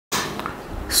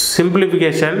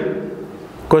Simplification.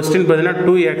 Question பார்த்தீங்கன்னா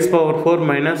 2x power 4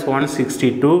 minus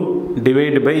 162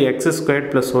 divided by x squared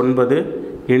plus 9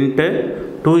 into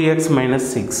 2x minus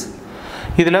 6.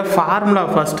 இதில் formula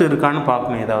first இருக்கான்னு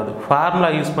பார்க்கணும். ஏதாவது ஃபார்முலா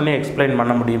யூஸ் பண்ணி எக்ஸ்பிளைன்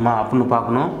பண்ண முடியுமா அப்படின்னு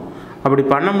பார்க்கணும். அப்படி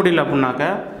பண்ண முடியல அப்படின்னாக்கா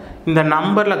இந்த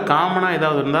நம்பரில் காமனாக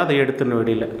ஏதாவது இருந்தால் அதை எடுத்துன்னு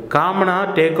வெளியில்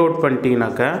காமனாக டேக் அவுட்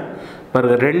பண்ணிட்டீங்கனாக்கா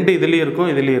பாருங்க, ரெண்டு இதுலேயும்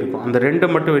இருக்கும் இதுலேயும் இருக்கும். அந்த ரெண்டை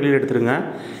மட்டும் வெளியில் எடுத்துருங்க.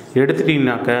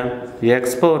 எடுத்துட்டிங்கனாக்கா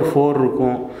எக்ஸ் பவர் 4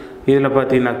 இருக்கும். இதில்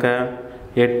பார்த்தீங்கன்னாக்கா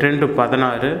 8 2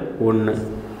 16 1.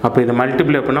 அப்போ இதை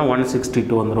மல்டிப்ளை பண்ணால்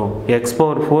 162 வந்துடும். எக்ஸ்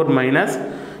பவர் 4 மைனஸ்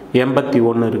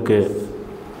 81 இருக்குது.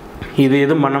 இது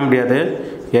எதுவும் பண்ண முடியாது.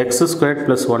 எக்ஸ் ஸ்கொயர்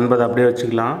ப்ளஸ் 9 அப்படியே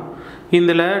வச்சுக்கலாம்.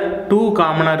 இதில் 2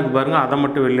 காமனாக இருக்குது பாருங்கள், அதை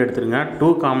மட்டும் வெளியில் எடுத்துருங்க. 2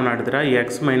 காமனாக எடுத்துட்டா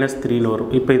எக்ஸ் மைனஸ் 3ன்னு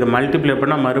வரும். இப்போ இதை மல்டிப்ளை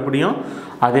பண்ணால் மறுபடியும்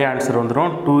அதே ஆன்சர்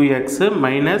வந்துடும், 2x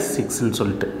மைனஸ் 6ன்னு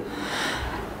சொல்லிட்டு.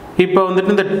 இப்போ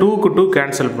வந்துட்டு இந்த 2க்கு 2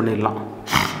 கேன்சல் பண்ணிடலாம்.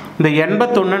 இந்த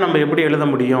 81 நம்ம எப்படி எழுத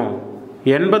முடியும்?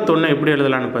 81 எப்படி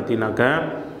எழுதலான்னு பார்த்தீங்கன்னாக்கா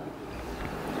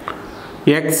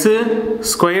எக்ஸு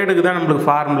ஸ்கொயர்டுக்கு தான் நம்மளுக்கு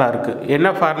ஃபார்முலா இருக்குது. என்ன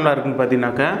ஃபார்முலா இருக்குதுன்னு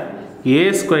பார்த்தீங்கன்னாக்கா ஏ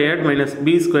ஸ்கொயர்ட் மைனஸ்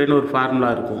பி ஸ்கொயர்னு ஒரு ஃபார்முலா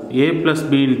இருக்கும். ஏ ப்ளஸ்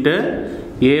பி இன்ட்டு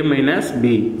ஏ மைனஸ்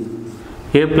பி,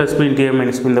 ஏ ப்ளஸ் பி இன்ட்டு ஏ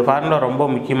மைனஸ் பி. இந்த ஃபார்முலா ரொம்ப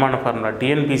முக்கியமான ஃபார்முலா.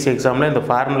 டிஎன்பிஎஸ்சி எக்ஸாமில் இந்த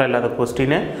ஃபார்முலா இல்லாத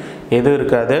கொஸ்டின் எதுவும்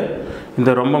இருக்காது. இந்த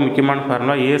ரொம்ப முக்கியமான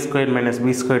ஃபார்முலா ஏ ஸ்கொயர் மைனஸ்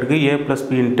பி ஸ்கொயருக்கு ஏ ப்ளஸ்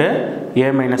பி இன்ட்டு ஏ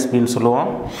மைனஸ் பின்னு சொல்லுவோம்.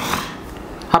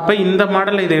 அப்போ இந்த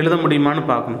மாடலில் இதை எழுத முடியுமான்னு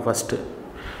பார்க்கணும். ஃபஸ்ட்டு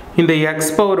இந்த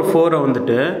எக்ஸ் பவர் 4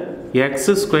 வந்துட்டு எக்ஸ்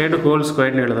ஸ்கொயர்டு ஹோல்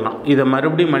ஸ்கொயர்னு எழுதலாம். இதை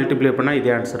மறுபடியும் மல்டிப்ளை பண்ணால்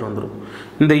இதே ஆன்சர் வந்துடும்.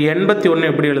 இந்த 81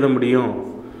 எப்படி எழுத முடியும்?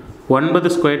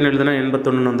 9 ஸ்கொயர்னு எழுதுனா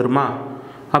 81 வந்துடுமா?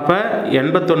 அப்போ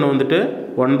 81 வந்துட்டு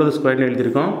 9 ஸ்கொயர்னு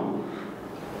எழுதியிருக்கோம்.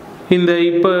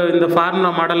 இப்போ இந்த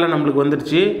ஃபார்முலா மாடலில் நம்மளுக்கு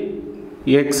வந்துடுச்சு.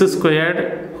 X squared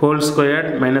whole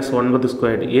squared minus 9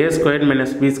 squared ஏ ஸ்கொயர்டு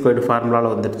மைனஸ் பி ஸ்கொயர்டு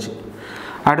ஃபார்முலாவில் வந்துடுச்சு.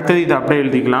 அடுத்தது இதை அப்படியே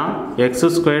எழுதிக்கலாம்.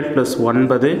 X squared plus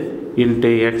 9 into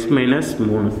X minus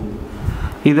 3.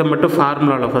 இதை மட்டும்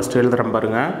ஃபார்முலாவில் ஃபஸ்ட் எழுதுகிறேன்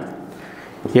பாருங்கள்.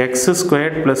 X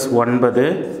squared plus 9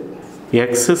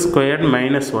 X squared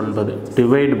minus 9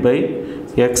 divide by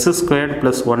X squared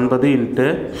plus 9 into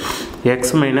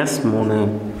X minus 3.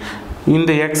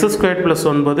 இந்த எக்ஸ் ஸ்கொயர்ட் ப்ளஸ்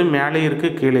 9 மேலே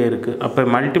இருக்குது கீழே இருக்குது. அப்போ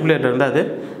மல்டிப்ளேயர் இருந்தால் அது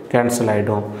கேன்சல்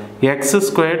ஆகிடும். எக்ஸ்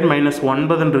ஸ்கொயர்ட் மைனஸ்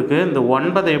 9ன்னு இருக்குது. இந்த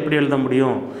 9 எப்படி எழுத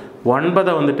முடியும்?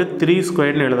 9 வந்துட்டு 3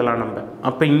 ஸ்கொயர்னு எழுதலாம் நம்ம.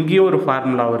 அப்போ இங்கேயும் ஒரு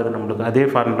ஃபார்முலா வருது நம்மளுக்கு, அதே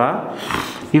ஃபார்முலா.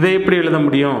 இதை எப்படி எழுத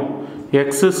முடியும்?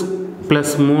 X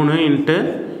plus 3 into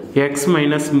X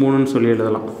minus 3ன்னு சொல்லி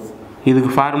எழுதலாம்.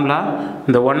 இதுக்கு ஃபார்முலா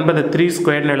இந்த 9 3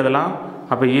 ஸ்கொயர்னு எழுதலாம்.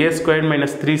 அப்போ ஏ ஸ்கொயர்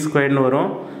மைனஸ் 3 ஸ்கொயர்னு வரும்.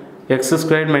 எக்ஸ்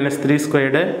ஸ்கொயர் மைனஸ் 3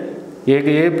 ஸ்கொயர்டு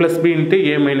ஏ ப்ளஸ் பி இன்ட்டு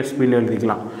ஏ மைனஸ் பின்னு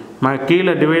எழுதிக்கலாம்.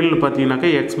 கீழே டிவைடில் பார்த்தீங்கன்னாக்கா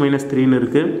எக்ஸ் மைனஸ் 3ன்னு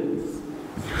இருக்குது.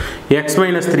 எக்ஸ்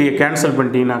மைனஸ் 3யை கேன்சல்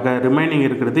பண்ணிட்டீங்கன்னாக்கா ரிமைனிங்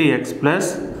இருக்கிறது எக்ஸ் ப்ளஸ்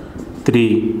 3.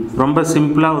 ரொம்ப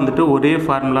சிம்பிளாக வந்துட்டு ஒரே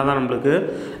ஃபார்முலா தான் நம்மளுக்கு.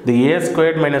 இந்த ஏ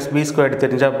ஸ்கொயர்ட் மைனஸ் பி ஸ்கொயர்டு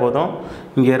தெரிஞ்சால் போதும்.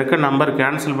 இங்கே இருக்க நம்பர்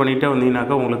கேன்சல் பண்ணிகிட்டே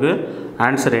வந்தீங்கன்னாக்கா உங்களுக்கு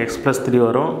ஆன்சர் எக்ஸ் ப்ளஸ் 3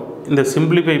 வரும். இந்த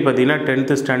சிம்பிளிஃபை பார்த்தீங்கன்னா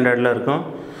 10th ஸ்டாண்டர்டில் இருக்கும்.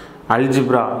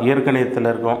 அல்ஜிப்ரா இயற்கணிதத்தில்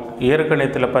இருக்கும்.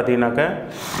 இயற்கணிதத்தில் பார்த்தீங்கன்னாக்கா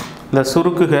இந்த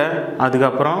சுருக்குக,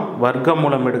 அதுக்கப்புறம் வர்க்க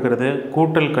மூலம் எடுக்கிறது,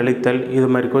 கூட்டல் கழித்தல், இது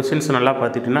மாதிரி கொஷின்ஸ் நல்லா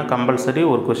பார்த்துட்டிங்கன்னா கம்பல்சரி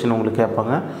ஒரு கொஷின் உங்களுக்கு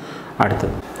கேட்பாங்க.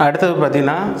 அடுத்தது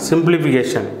பார்த்திங்கன்னா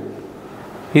சிம்பிளிஃபிகேஷன்.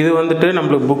 இது வந்துட்டு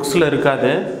நம்மளுக்கு புக்ஸில்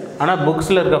இருக்காது. ஆனால்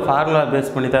புக்ஸில் இருக்க ஃபார்முலா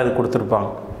பேஸ் பண்ணி தான் அது கொடுத்துருப்பாங்க.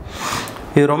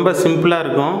 இது ரொம்ப சிம்பிளாக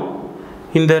இருக்கும்.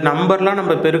 இந்த நம்பர்லாம்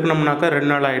நம்ம பெருக்கணும்னாக்கா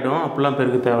 2 நாள் ஆகிடும். அப்படிலாம்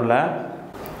பெருக்க தேவையில்ல.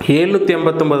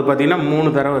 789 பார்த்திங்கன்னா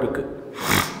 3 தடவை இருக்குது.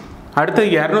 அடுத்தது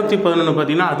 211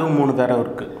 பார்த்திங்கன்னா அதுவும் 3 தடவை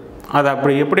இருக்குது. அது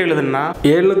அப்படி எப்படி எழுதுன்னா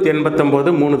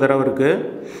 789 3 தடவை இருக்குது,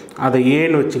 அதை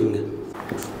ஏன்னு வச்சுக்கோங்க.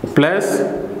 ப்ளஸ்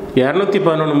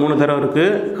 211 3 தடவை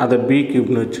இருக்குது, அதை பி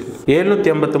கியூப்னு வச்சுக்கோங்க.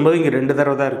 789 இங்கே 2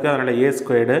 தடவை தான் இருக்குது, அதனால் ஏ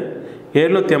ஸ்கொயர்டு.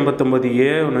 789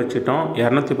 ஏ ஒன்று வச்சுட்டோம்,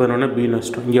 211 பின்னு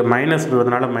வச்சுட்டோம். இங்கே மைனஸ்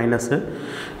இருக்கிறதுனால மைனஸு.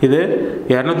 இது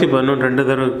 211 2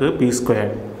 தடவை இருக்குது, பி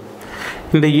ஸ்கொயர்.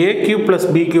 இந்த a cube plus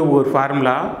B cube ஒரு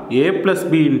formula A plus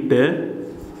B into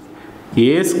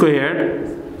A squared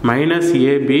minus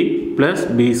AB plus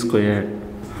B square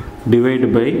divide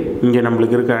by இங்கே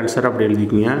நம்மளுக்கு இருக்க ஆன்சர் அப்படி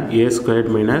எழுதிக்கிங்க. ஏ squared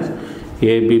minus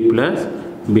AB plus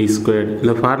B square.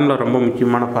 இந்த ஃபார்முலா ரொம்ப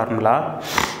முக்கியமான formula.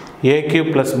 A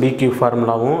cube plus B cube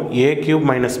ஃபார்முலாவும் a cube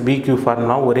minus B cube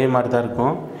ஃபார்முலாவும் ஒரே மாதிரி தான்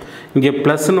இருக்கும். இங்கே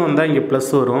ப்ளஸ்ன்னு வந்தால் இங்கே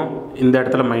ப்ளஸ் வரும், இந்த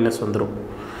இடத்துல மைனஸ் வந்துடும்.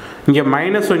 இங்கே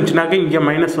மைனஸ் வந்துச்சுனாக்கா இங்கே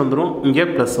மைனஸ் வந்துடும், இங்கே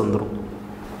ப்ளஸ் வந்துடும்.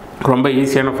 ரொம்ப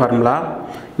ஈஸியான ஃபார்முலா.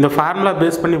 இந்த ஃபார்முலா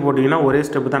பேஸ் பண்ணி போட்டிங்கன்னா ஒரே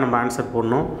ஸ்டெப்பு தான் நம்ம ஆன்சர்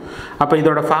போடணும். அப்போ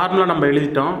இதோட ஃபார்முலா நம்ம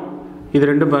எழுதிட்டோம். இது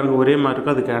ரெண்டும் பாருங்கள் ஒரே மாதிரி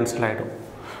இருக்கும், அது கேன்சல் ஆகிடும்.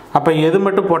 அப்போ எது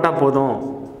மட்டும் போட்டால் போதும்?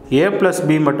 A plus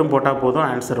B மட்டும் போட்டால் போதும்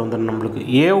ஆன்சர் வந்துடும் நம்மளுக்கு.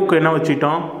 ஏவுக்கு என்ன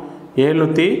வச்சுட்டோம்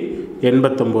 781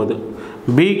 89.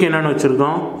 பிக்கு என்னென்னு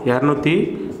வச்சுருக்கோம்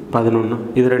 211.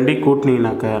 இது ரெண்டையும்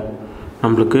கூட்டினீங்கனாக்க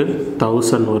நம்மளுக்கு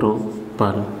 1000 வரும்.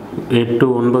 பாருங்கள் 8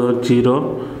 9 0,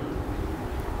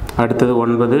 அடுத்தது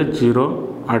 9 0,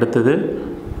 அடுத்தது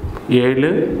 7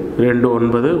 2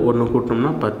 9 1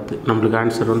 கூட்டினோம்னா 10. நம்மளுக்கு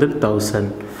ஆன்சர் வந்து 1000.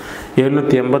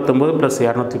 789 +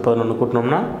 211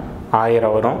 கூட்டினோம்னா 1000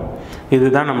 வரும்.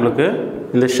 இதுதான் நம்மளுக்கு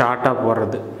இந்த ஷார்ட்டாக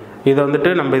போடுறது. இதை வந்துட்டு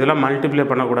நம்ம இதெல்லாம் மல்டிப்ளை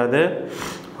பண்ணக்கூடாது.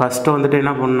 ஃபஸ்ட்டு வந்துட்டு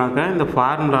என்ன பண்ணாக்கா இந்த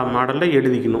ஃபார்முலா மாடலில்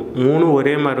எழுதிக்கணும். 3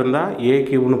 ஒரே மாதிரி இருந்தால் ஏ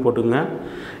கியூப்னு போட்டுங்க.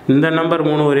 இந்த நம்பர்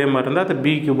 3 ஒரே மாதிரி இருந்தால் அது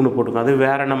பி கியூப்னு போட்டுங்க. அது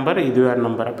வேறு நம்பர், இது வேறு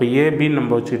நம்பர். அப்போ ஏபின்னு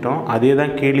நம்ம வச்சுக்கிட்டோம். அதே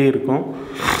தான் கீழே இருக்கும்.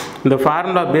 இந்த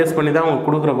ஃபார்முலா பேஸ் பண்ணி தான் அவங்க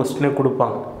கொடுக்குற கொஸ்டினே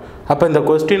கொடுப்பாங்க. அப்போ இந்த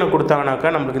கொஸ்டினை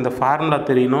கொடுத்தாங்கனாக்கா நம்மளுக்கு இந்த ஃபார்முலா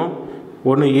தெரியணும்.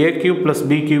 ஒன்று ஏ கியூப் ப்ளஸ்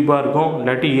பி கியூபாக இருக்கும்,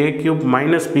 இல்லாட்டி ஏ கியூப்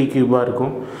மைனஸ் பி கியூபாக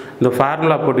இருக்கும். இந்த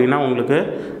ஃபார்முலா போட்டிங்கன்னா உங்களுக்கு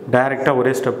டைரெக்டாக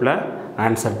ஒரே ஸ்டெப்பில்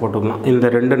ஆன்சர் போட்டுக்கலாம். இந்த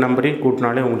 2 நம்பரையும்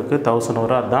கூட்டினாலே உங்களுக்கு 1000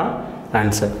 வரும். அதுதான்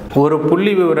ஆன்சர். ஒரு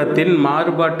புள்ளி விவரத்தின்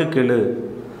மாறுபாட்டு கெழு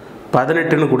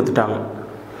 18ன்னு கொடுத்துட்டாங்க.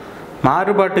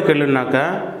 மாறுபாட்டு கெழுனாக்கா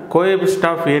கோஎஃபிஷியன்ட்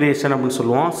ஆஃப் வேரியேஷன் அப்படின்னு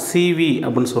சொல்லுவோம். சிவி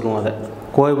அப்படின்னு சொல்லுவோம். அதை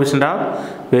கோஎஃபிஷியன்ட் ஆஃப்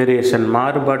வேரியேஷன்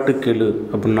மாறுபாட்டு கெழு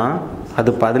அப்படின்னா அது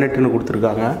 18ன்னு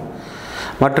கொடுத்துருக்காங்க.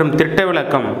 மற்றும் திட்ட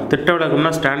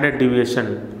விளக்கம்னா ஸ்டாண்டர்ட்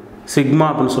டிவியேஷன் சிக்மா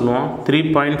அப்படின்னு சொல்லுவோம்.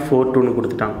 3.42ன்னு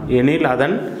கொடுத்துட்டாங்க. எனில்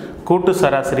அதன் கூட்டு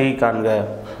சராசரி காண்க.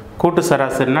 கூட்டு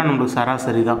சராசரினா நம்மளுக்கு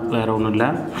சராசரி தான், வேறு ஒன்றும் இல்லை.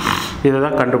 இதை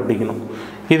தான் கண்டுபிடிக்கணும்.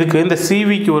 இதுக்கு இந்த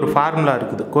சிவிக்கு ஒரு ஃபார்முலா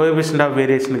இருக்குது. கோஎஃபிஷியன்ட் ஆஃப்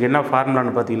வேரியேஷனுக்கு என்ன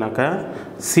ஃபார்முலான்னு பார்த்தீங்கன்னாக்கா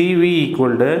CV =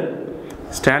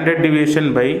 standard deviation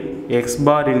by X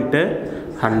bar into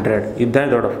 100. இதுதான்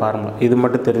இதோட ஃபார்முலா. இது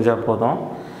மட்டும் தெரிஞ்சால் போதும்.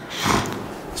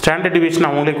 ஸ்டாண்டர்ட் டிவியேஷன்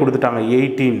அவங்களே கொடுத்துட்டாங்க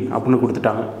 18 அப்படின்னு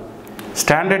கொடுத்துட்டாங்க.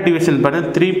 ஸ்டாண்டர்ட் டிவியேஷன் பண்ண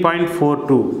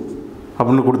 3.42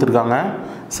 அப்படின்னு கொடுத்துருக்காங்க.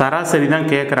 சராசரி தான்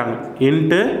கேட்குறாங்க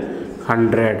இன்ட்டு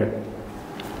 100.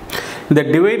 இந்த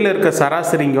டிவைடில் இருக்க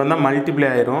சராசரி இங்கே வந்தால் மல்டிப்ளை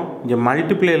ஆயிரும். இங்கே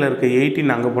மல்டிப்ளையில் இருக்க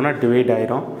 18 அங்கே போனால் டிவைட்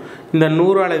ஆயிரும். இந்த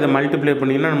 100ஆல் இதை மல்டிப்ளை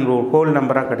பண்ணிங்கன்னா நம்மளுக்கு ஒரு ஹோல்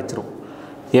நம்பராக கிடச்சிரும்.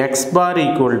 எக்ஸ் பார்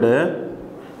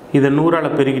 = இதை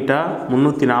 100ஆல் பெருக்கிட்டால்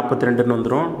 342ன்னு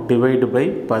வந்துடும். Divide by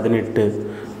 18.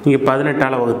 இங்கே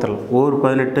 18ஆல் வகுத்தலாம். ஒரு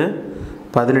 18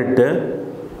 18,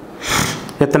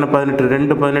 எத்தனை 18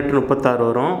 2 18 36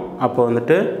 வரும். அப்போ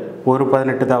வந்துட்டு ஒரு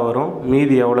 18 தான் வரும்.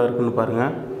 மீதி எவ்வளோ இருக்குன்னு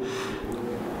பாருங்கள்.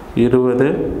 20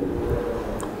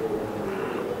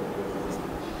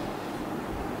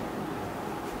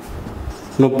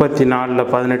 34ல்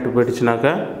 18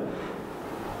 போயிடுச்சுனாக்கா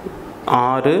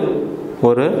 6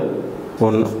 1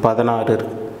 1 16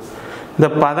 இருக்குது. இந்த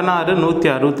 16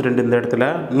 162. இந்த இடத்துல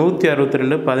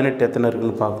 162 18 எத்தனை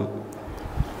இருக்குன்னு பார்க்கணும்.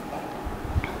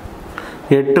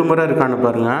 8 முறை இருக்கான்னு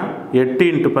பாருங்கள். 8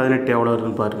 × 18 எவ்வளோ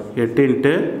இருக்குன்னு பாருங்கள். 8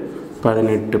 ×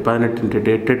 18 18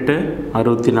 × 8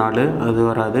 64. அது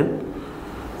வராது.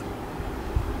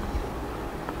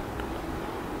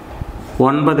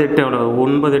 9 8 எவ்வளோ?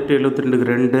 9 8 72க்கு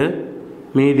 2.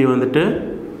 மீதி வந்துட்டு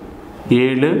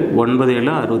 7 9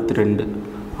 7 62.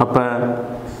 அப்போ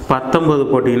 19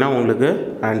 போட்டிங்கன்னா உங்களுக்கு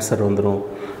ஆன்சர் வந்துடும்.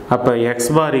 அப்போ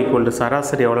எக்ஸ் பார் =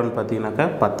 சராசரி எவ்வளோன்னு பார்த்தீங்கன்னாக்கா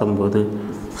 19.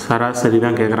 சராசரி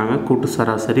தான் கேட்குறாங்க. கூட்டு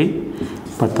சராசரி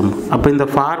 19. அப்போ இந்த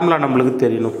ஃபார்முலா நம்மளுக்கு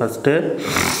தெரியணும். ஃபஸ்ட்டு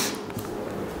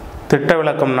திட்ட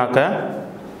விளக்கம்னாக்க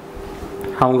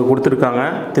அவங்க கொடுத்துருக்காங்க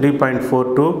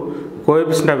 3.42.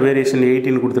 கோஎஃபிஷியன்ட் ஆஃப் வேரியேஷன்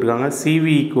 18 கொடுத்துருக்காங்க.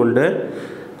 CV =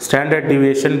 standard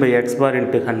deviation by X bar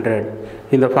into 100.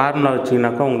 இந்த ஃபார்முலா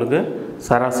வச்சிங்கனாக்கா உங்களுக்கு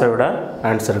சராசரியோட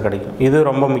ஆன்சர் கிடைக்கும். இது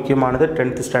ரொம்ப முக்கியமானது.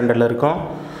 10th ஸ்டாண்டர்டில் இருக்கும்.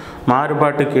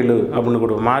 மாறுபாட்டு கெழு அப்படின்னு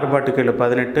கொடுக்கும். மாறுபாட்டு கெழு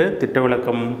 18. திட்ட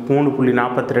விளக்கம்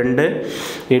 3.42.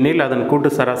 எனில் அதன் கூட்டு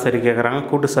சராசரி கேட்குறாங்க.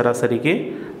 கூட்டு சராசரிக்கு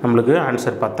நம்மளுக்கு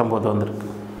ஆன்சர் 19 வந்திருக்கு.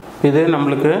 இது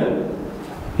நம்மளுக்கு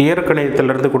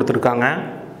இயற்கணிதத்திலேருந்து கொடுத்துருக்காங்க.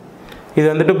 இது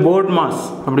வந்துட்டு போர்ட் மாஸ்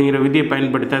அப்படிங்கிற விதியை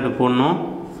பயன்படுத்தி அதை போடணும்.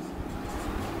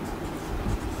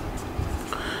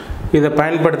 இதை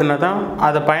பயன்படுத்தினா தான்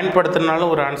அதை பயன்படுத்தினாலும்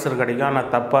ஒரு ஆன்சர் கிடைக்கும்.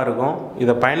 ஆனால் தப்பாக இருக்கும்.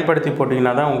 இதை பயன்படுத்தி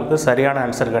போட்டிங்கன்னா தான் உங்களுக்கு சரியான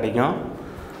ஆன்சர் கிடைக்கும்.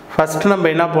 ஃபஸ்ட்டு நம்ம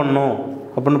என்ன பண்ணணும்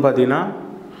அப்படின்னு பார்த்தீங்கன்னா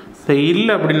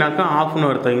இல்லை அப்படின்னாக்கா ஆஃப்னு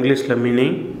அர்த்தம் இங்கிலீஷில்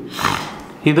மீனிங்.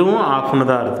 இதுவும் ஆஃப்னு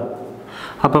தான் அர்த்தம்.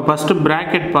 அப்போ ஃபஸ்ட்டு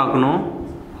ப்ராக்கெட் பார்க்கணும்.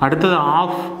 அடுத்தது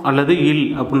ஆஃப் அல்லது இல்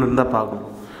அப்படின்னு இருந்தால் பார்க்கணும்.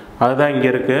 அதுதான் இங்கே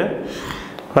இருக்குது.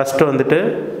 ஃபஸ்ட்டு வந்துட்டு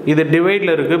இது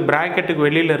டிவைடில் இருக்குது. ப்ராக்கெட்டுக்கு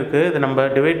வெளியில் இருக்குது. இது நம்ம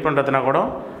டிவைட் பண்ணுறதுனா கூட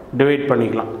டிவைட்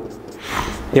பண்ணிக்கலாம்.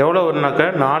 எவ்வளோ வரும்னாக்கா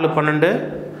 4 12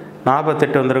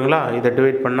 48 வந்துருங்களா. இதை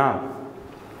டிவைட் பண்ணால்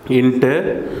இன்ட்டு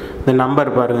இந்த நம்பர்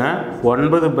பாருங்கள்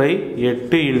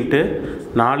 9/8 இன்ட்டு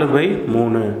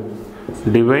 4/3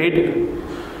 டிவைட்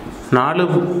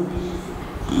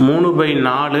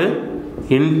 3/4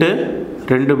 இன்ட்டு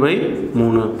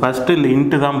 2/3. ஃபஸ்ட்டு இந்த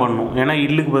இன்ட்டு தான் பண்ணணும். ஏன்னா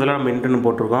இல்லுக்கு பதிலாக நம்ம இன்ட்டுன்னு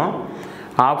போட்டிருக்கோம்.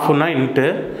 ஆஃப்னா இன்ட்டு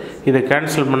இதை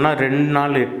கேன்சல் பண்ணால் 2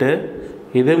 4 8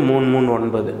 இது 3 3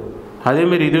 9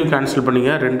 அதேமாரி இதுவும் கேன்சல்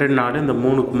பண்ணிங்க 2 4 இந்த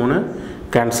 3க்கு 3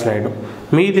 கேன்சல் ஆகிடும்.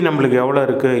 மீதி நம்மளுக்கு எவ்வளோ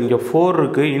இருக்குது? இங்கே 4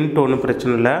 இருக்குது, இன்ட்டு ஒன்றும்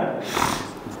பிரச்சனை இல்லை.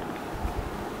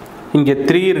 இங்கே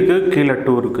 3 இருக்குது, கீழே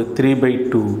 2 இருக்குது,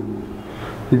 3/2.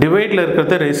 டிவைடில்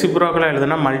இருக்கிறத ரெசிப்ரோக்கலாக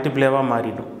எழுதுனா மல்டிப்ளேவாக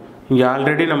மாறிடும். இங்கே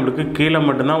ஆல்ரெடி நம்மளுக்கு கீழே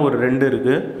மட்டும்தான் ஒரு 2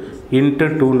 இருக்குது, இன்ட்டு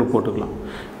 2ன்னு போட்டுக்கலாம்.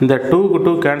 இந்த 2க்கு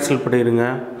 2 கேன்சல் பண்ணிடுங்க.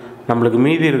 நம்மளுக்கு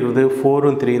மீதி இருக்கிறது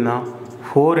 4ம் 3 தான்.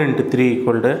 4 × 3 =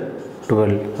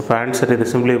 12. அப்போ ஆன்சர் இது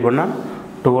சிம்பிளை பண்ணால்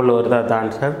 12 வருது. அது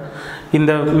ஆன்சர்.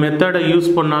 இந்த மெத்தடை யூஸ்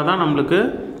பண்ணால் தான் நம்மளுக்கு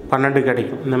 12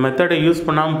 கிடைக்கும். இந்த மெத்தடை யூஸ்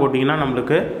பண்ணாமல் போட்டிங்கன்னா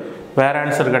நம்மளுக்கு வேறு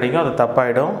ஆன்சர் கிடைக்கும், அது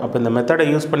தப்பாயிடும். அப்போ இந்த மெத்தடை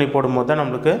யூஸ் பண்ணி போடும்போது தான்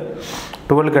நம்மளுக்கு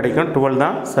 12 கிடைக்கும். 12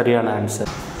 தான் சரியான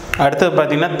ஆன்சர். அடுத்தது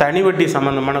பார்த்திங்கன்னா தனி வட்டி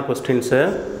சம்மந்தமான கொஸ்டின்ஸு.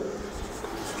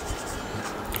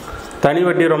 தனி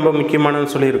வட்டி ரொம்ப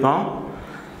முக்கியமானதுன்னு சொல்லியிருக்கோம்.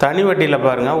 தனி வட்டியில்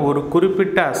பாருங்கள், ஒரு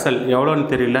குறிப்பிட்ட அசல் எவ்வளோன்னு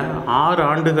தெரியல, 6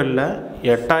 ஆண்டுகளில்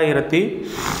 8880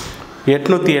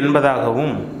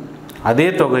 அதே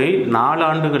தொகை 4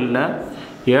 ஆண்டுகளில்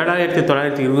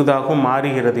 7920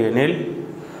 மாறுகிறது எனில்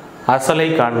அசலை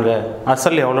காண்க.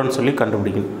 அசல் எவ்வளோன்னு சொல்லி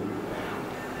கண்டுபிடிக்கணும்.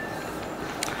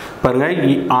 பாருங்கள்,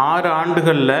 6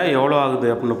 ஆண்டுகளில் எவ்வளோ ஆகுது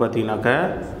அப்படின்னு பார்த்தீங்கன்னாக்கா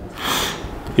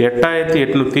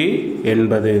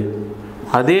 8880.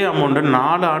 அதே அமௌண்ட்டு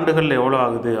 4 ஆண்டுகளில் எவ்வளோ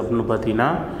ஆகுது அப்படின்னு பார்த்தீங்கன்னா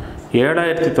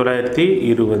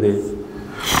 7920.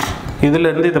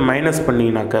 இதிலேருந்து இதை மைனஸ்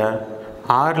பண்ணிங்கனாக்கா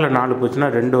 6ல் 4 போச்சுன்னா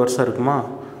 2 வருஷம் இருக்குமா?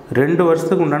 2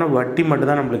 வருஷத்துக்கு உண்டான வட்டி மட்டும்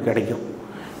தான் நம்மளுக்கு கிடைக்கும்.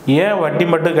 ஏன் வட்டி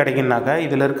மட்டும் கிடைக்குன்னாக்கா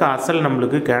இதில் இருக்க அசல்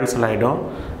நம்மளுக்கு கேன்சல் ஆகிடும்.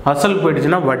 அசல்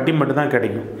போயிடுச்சுன்னா வட்டி மட்டும் தான்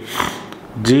கிடைக்கும்.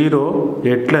 0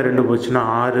 8ல் 2 போச்சுன்னா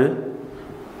 6,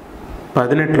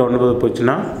 18ல் 9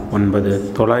 போச்சுன்னா 9,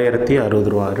 960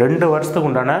 ரூபா. 2 வருஷத்துக்கு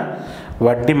உண்டான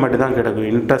வட்டி மட்டும் தான் கிடைக்கும்,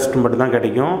 இன்ட்ரெஸ்ட் மட்டும் தான்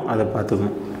கிடைக்கும். அதை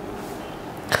பார்த்துக்கணும்.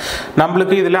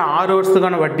 நம்மளுக்கு இதில் 6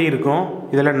 வருஷத்துக்கான வட்டி இருக்கும்,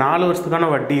 இதில் 4 வருஷத்துக்கான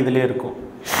வட்டி இதிலே இருக்கும்.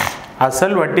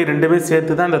 அசல் வட்டி ரெண்டுமே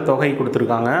சேர்த்து தான் அந்த தொகை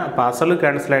கொடுத்துருக்காங்க. அப்போ அசலும்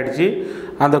கேன்சல் ஆகிடுச்சு,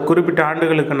 அந்த குறிப்பிட்ட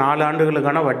ஆண்டுகளுக்கு 4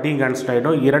 ஆண்டுகளுக்கான வட்டியும் கேன்சல்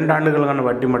ஆகிடும். 2 ஆண்டுகளுக்கான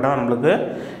வட்டி மட்டும் நம்மளுக்கு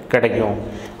கிடைக்கும்.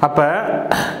 அப்போ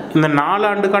இந்த 4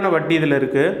 ஆண்டுக்கான வட்டி இதில்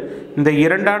இருக்குது. இந்த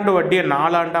 2 ஆண்டு வட்டியை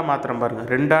 4 ஆண்டாக மாற்றுறோம் பாருங்கள்.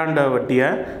 2 ஆண்டு வட்டியை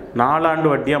 4 ஆண்டு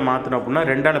வட்டியாக மாற்றணும் அப்படின்னா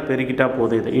 2ஆல் பெருக்கிட்டால்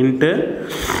போதும். இது இன்ட்டு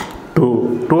 2,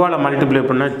 2ஆல் மல்டிப்ளை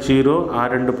பண்ணால் 0,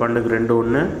 6 2 12 2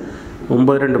 1,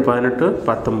 9 2 18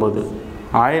 19,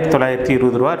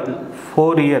 1920 ரூபா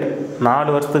 4 இயர்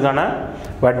 4 வருஷத்துக்கான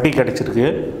வட்டி கிடச்சிருக்கு.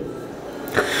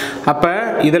 அப்போ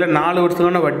இதில் 4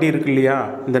 வருஷத்துக்கான வட்டி இருக்கு இல்லையா,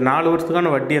 இந்த 4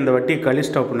 வருஷத்துக்கான வட்டி அந்த வட்டியை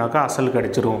கழிச்சிட்டோம் அப்படின்னாக்கா அசல்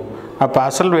கிடச்சிரும். அப்போ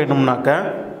அசல் வேணும்னாக்கா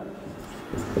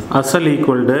அசல்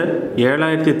ஈக்குவல்டு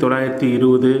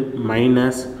 7920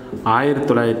 மைனஸ்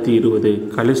 1920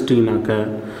 கழிச்சிட்டிங்கனாக்கா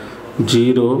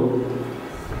 0.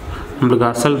 நம்மளுக்கு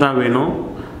அசல் தான் வேணும்.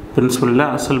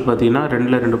 பிரின்சிபலில் அசல் பார்த்தீங்கன்னா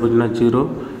 2ல் 2 பார்த்தீங்கன்னா 0,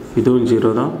 இதுவும் 0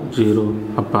 தான், 0.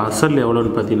 அப்போ அசல்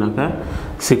எவ்வளோன்னு பார்த்தீங்கன்னாக்கா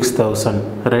 6000.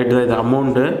 ரைட்டு தான். இது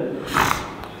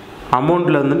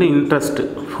அமௌண்ட்டில் வந்துட்டு இன்ட்ரெஸ்ட்டு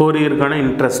 4 இயருக்கான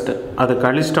இன்ட்ரெஸ்ட்டு அதை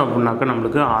கழிச்சிட்டோம் அப்படின்னாக்கா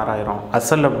நம்மளுக்கு 6000.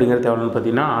 அசல் அப்படிங்கிறது எவ்வளோன்னு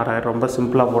பார்த்தீங்கன்னா 6000. ரொம்ப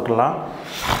சிம்பிளாக போட்டுடலாம்.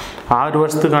 6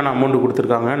 வருஷத்துக்கான அமௌண்ட்டு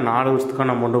கொடுத்துருக்காங்க, 4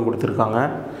 வருஷத்துக்கான அமௌண்ட்டும் கொடுத்துருக்காங்க.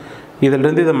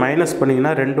 இதிலேருந்து இதை மைனஸ்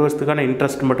பண்ணிங்கன்னா 2 வருஷத்துக்கான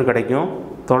இன்ட்ரெஸ்ட் மட்டும் கிடைக்கும்,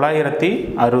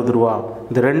 960 ரூபா.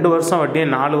 இந்த 2 வருஷம் வட்டியை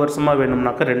 4 வருஷமாக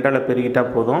வேணும்னாக்கா 2ஆல்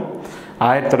பெருகிட்டால் போதும்,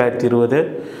 1920.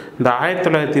 இந்த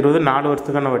 1920 4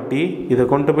 வருஷத்துக்கான வட்டி. இதை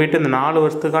கொண்டு போயிட்டு இந்த 4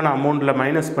 வருஷத்துக்கான அமௌண்ட்டில்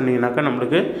மைனஸ் பண்ணிங்கனாக்கா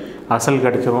நம்மளுக்கு அசல்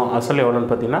கிடச்சிரும். அசல்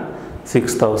எவ்வளோன்னு பார்த்தீங்கன்னா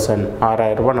 6000.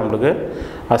 6000 ரூபா நம்மளுக்கு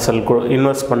அசல்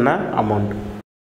இன்வெஸ்ட் பண்ண அமௌண்ட்.